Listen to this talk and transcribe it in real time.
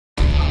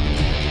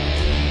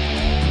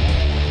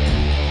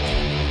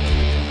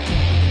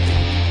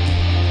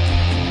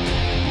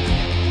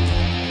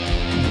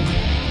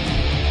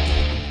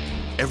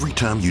Every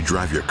time you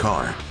drive your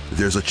car,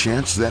 there's a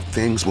chance that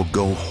things will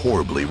go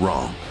horribly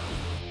wrong.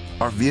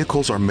 Our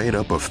vehicles are made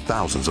up of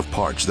thousands of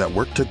parts that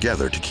work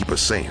together to keep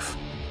us safe.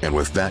 And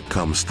with that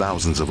comes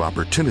thousands of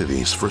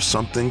opportunities for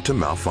something to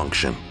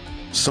malfunction.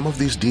 Some of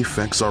these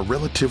defects are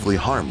relatively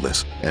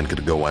harmless and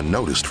could go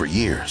unnoticed for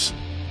years.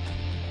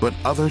 But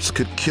others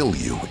could kill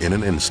you in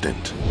an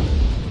instant.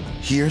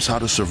 Here's how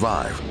to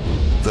survive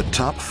the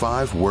top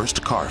 5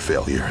 worst car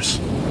failures.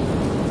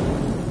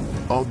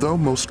 Although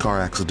most car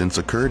accidents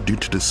occur due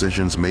to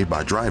decisions made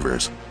by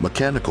drivers,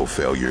 mechanical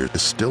failure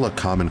is still a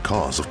common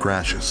cause of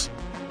crashes.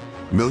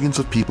 Millions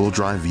of people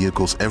drive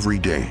vehicles every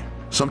day.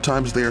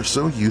 Sometimes they are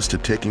so used to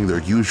taking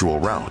their usual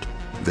route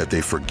that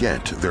they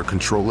forget they're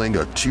controlling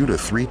a 2 to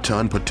 3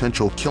 ton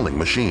potential killing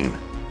machine.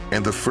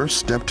 And the first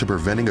step to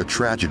preventing a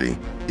tragedy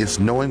is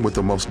knowing what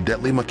the most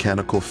deadly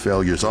mechanical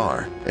failures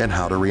are and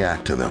how to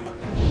react to them.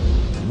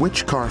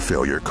 Which car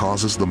failure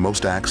causes the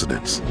most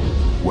accidents?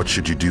 What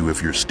should you do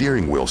if your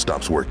steering wheel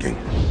stops working?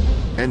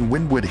 And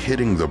when would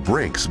hitting the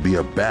brakes be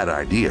a bad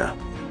idea?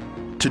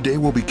 Today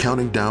we'll be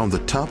counting down the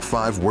top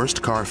 5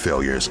 worst car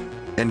failures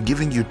and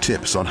giving you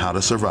tips on how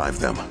to survive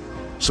them.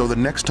 So the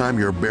next time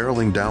you're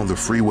barreling down the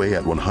freeway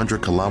at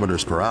 100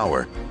 kilometers per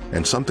hour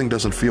and something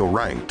doesn't feel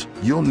right,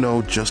 you'll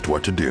know just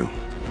what to do.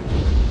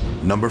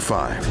 Number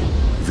 5.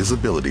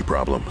 Visibility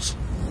problems.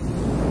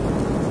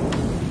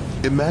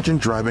 Imagine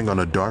driving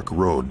on a dark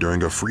road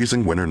during a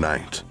freezing winter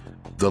night.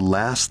 The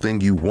last thing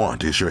you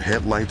want is your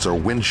headlights or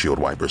windshield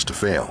wipers to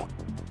fail.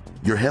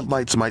 Your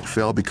headlights might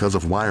fail because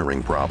of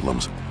wiring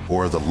problems,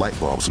 or the light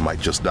bulbs might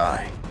just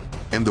die.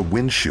 And the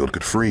windshield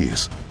could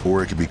freeze,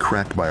 or it could be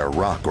cracked by a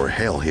rock or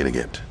hail hitting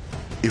it.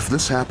 If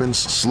this happens,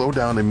 slow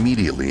down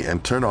immediately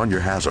and turn on your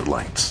hazard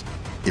lights.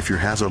 If your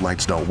hazard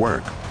lights don't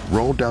work,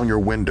 roll down your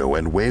window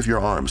and wave your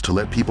arms to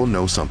let people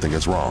know something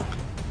is wrong.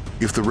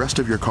 If the rest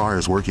of your car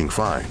is working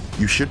fine,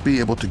 you should be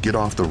able to get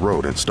off the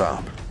road and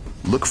stop.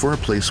 Look for a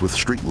place with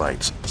street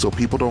lights so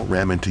people don't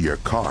ram into your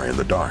car in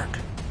the dark.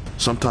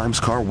 Sometimes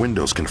car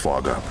windows can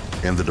fog up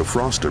and the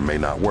defroster may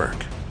not work.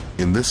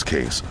 In this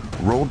case,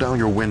 roll down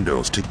your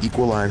windows to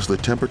equalize the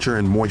temperature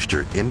and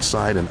moisture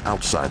inside and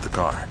outside the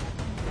car.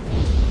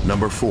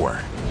 Number 4.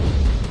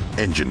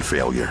 Engine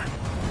failure.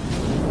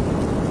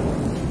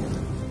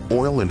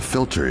 Oil and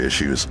filter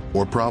issues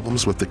or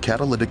problems with the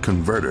catalytic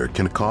converter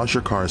can cause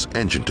your car's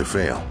engine to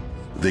fail.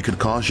 They could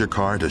cause your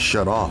car to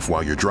shut off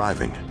while you're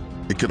driving.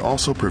 It could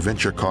also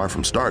prevent your car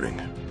from starting.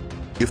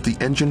 If the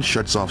engine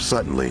shuts off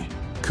suddenly,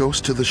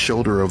 coast to the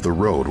shoulder of the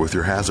road with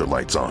your hazard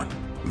lights on.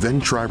 Then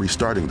try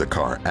restarting the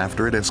car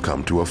after it has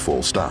come to a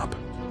full stop.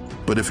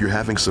 But if you're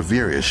having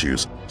severe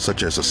issues,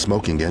 such as a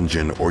smoking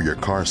engine or your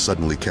car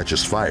suddenly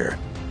catches fire,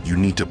 you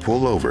need to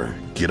pull over,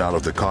 get out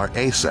of the car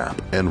ASAP,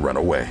 and run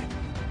away.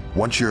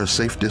 Once you're a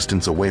safe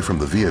distance away from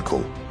the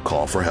vehicle,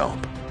 call for help.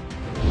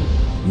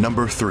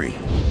 Number 3.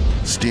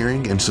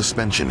 Steering and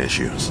suspension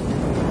issues.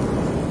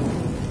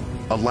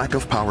 A lack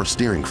of power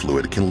steering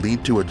fluid can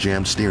lead to a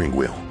jammed steering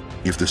wheel.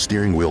 If the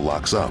steering wheel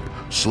locks up,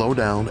 slow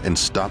down and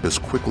stop as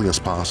quickly as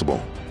possible,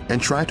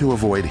 and try to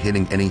avoid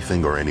hitting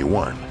anything or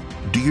anyone.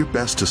 Do your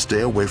best to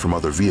stay away from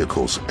other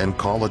vehicles and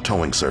call a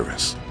towing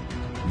service.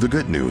 The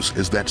good news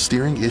is that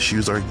steering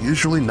issues are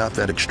usually not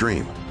that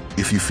extreme.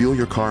 If you feel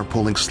your car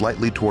pulling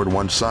slightly toward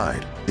one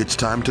side, it's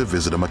time to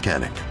visit a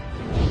mechanic.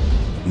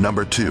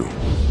 Number 2.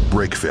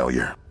 Brake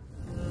failure.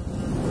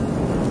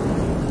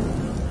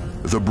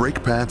 The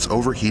brake pads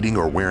overheating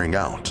or wearing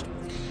out,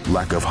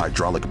 lack of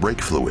hydraulic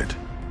brake fluid,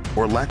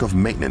 or lack of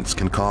maintenance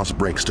can cause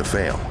brakes to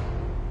fail.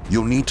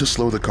 You'll need to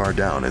slow the car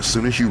down as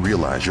soon as you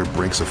realize your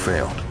brakes have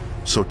failed,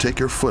 so take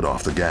your foot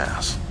off the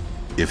gas.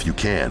 If you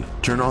can,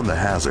 turn on the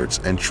hazards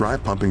and try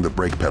pumping the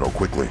brake pedal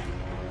quickly.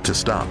 To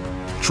stop,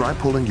 try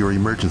pulling your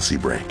emergency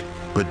brake,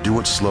 but do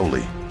it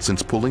slowly,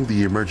 since pulling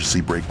the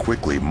emergency brake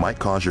quickly might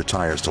cause your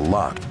tires to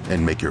lock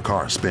and make your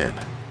car spin.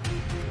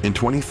 In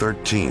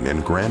 2013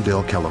 in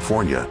Glendale,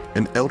 California,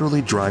 an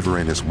elderly driver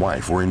and his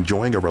wife were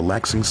enjoying a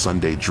relaxing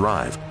Sunday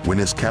drive when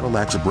his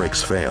Cadillac's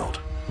brakes failed.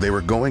 They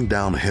were going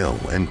downhill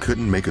and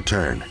couldn't make a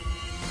turn.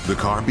 The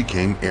car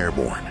became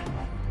airborne.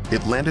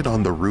 It landed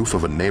on the roof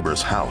of a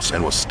neighbor's house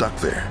and was stuck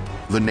there.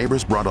 The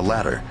neighbors brought a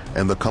ladder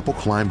and the couple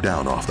climbed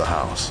down off the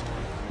house.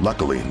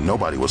 Luckily,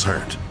 nobody was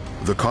hurt.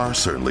 The car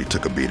certainly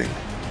took a beating,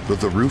 but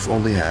the roof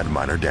only had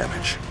minor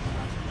damage.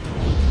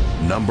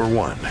 Number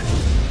 1.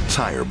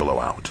 Tire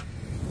blowout.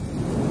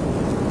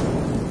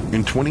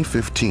 In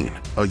 2015,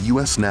 a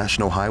U.S.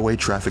 National Highway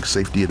Traffic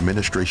Safety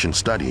Administration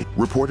study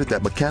reported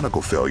that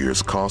mechanical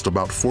failures caused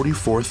about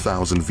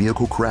 44,000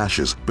 vehicle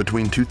crashes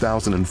between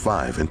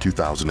 2005 and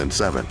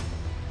 2007.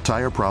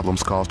 Tire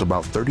problems caused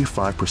about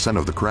 35%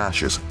 of the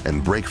crashes,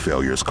 and brake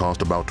failures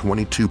caused about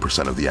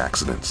 22% of the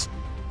accidents.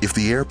 If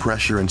the air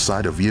pressure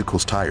inside a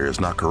vehicle's tire is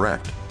not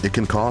correct, it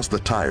can cause the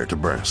tire to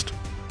burst.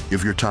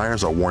 If your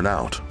tires are worn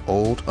out,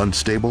 old,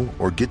 unstable,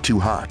 or get too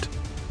hot,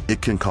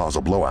 it can cause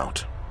a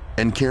blowout.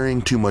 And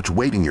carrying too much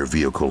weight in your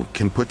vehicle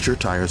can put your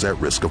tires at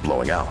risk of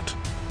blowing out.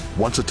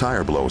 Once a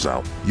tire blows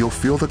out, you'll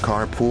feel the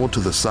car pull to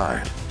the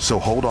side, so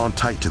hold on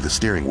tight to the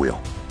steering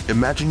wheel.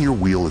 Imagine your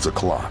wheel is a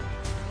clock.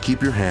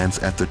 Keep your hands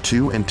at the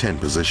 2 and 10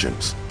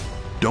 positions.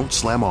 Don't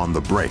slam on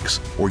the brakes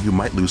or you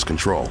might lose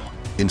control.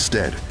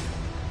 Instead,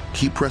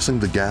 keep pressing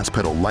the gas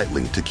pedal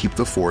lightly to keep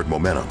the forward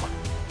momentum.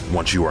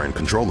 Once you are in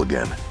control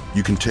again,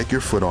 you can take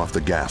your foot off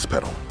the gas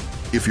pedal.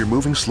 If you're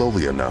moving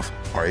slowly enough,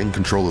 are in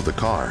control of the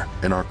car,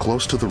 and are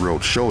close to the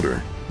road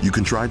shoulder, you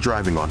can try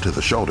driving onto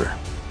the shoulder.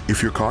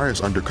 If your car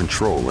is under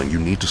control and you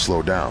need to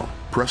slow down,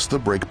 press the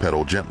brake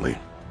pedal gently.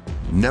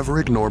 Never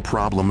ignore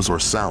problems or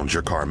sounds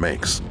your car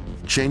makes.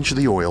 Change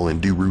the oil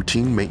and do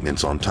routine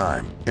maintenance on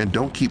time, and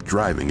don't keep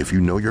driving if you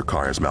know your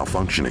car is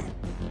malfunctioning.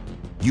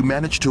 You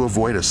managed to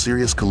avoid a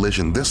serious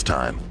collision this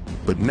time,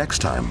 but next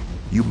time,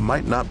 you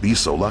might not be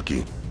so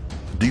lucky.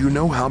 Do you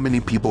know how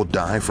many people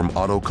die from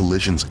auto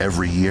collisions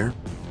every year?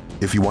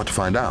 If you want to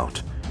find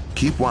out,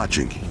 keep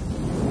watching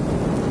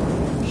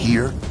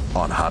here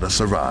on How to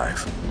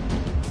Survive.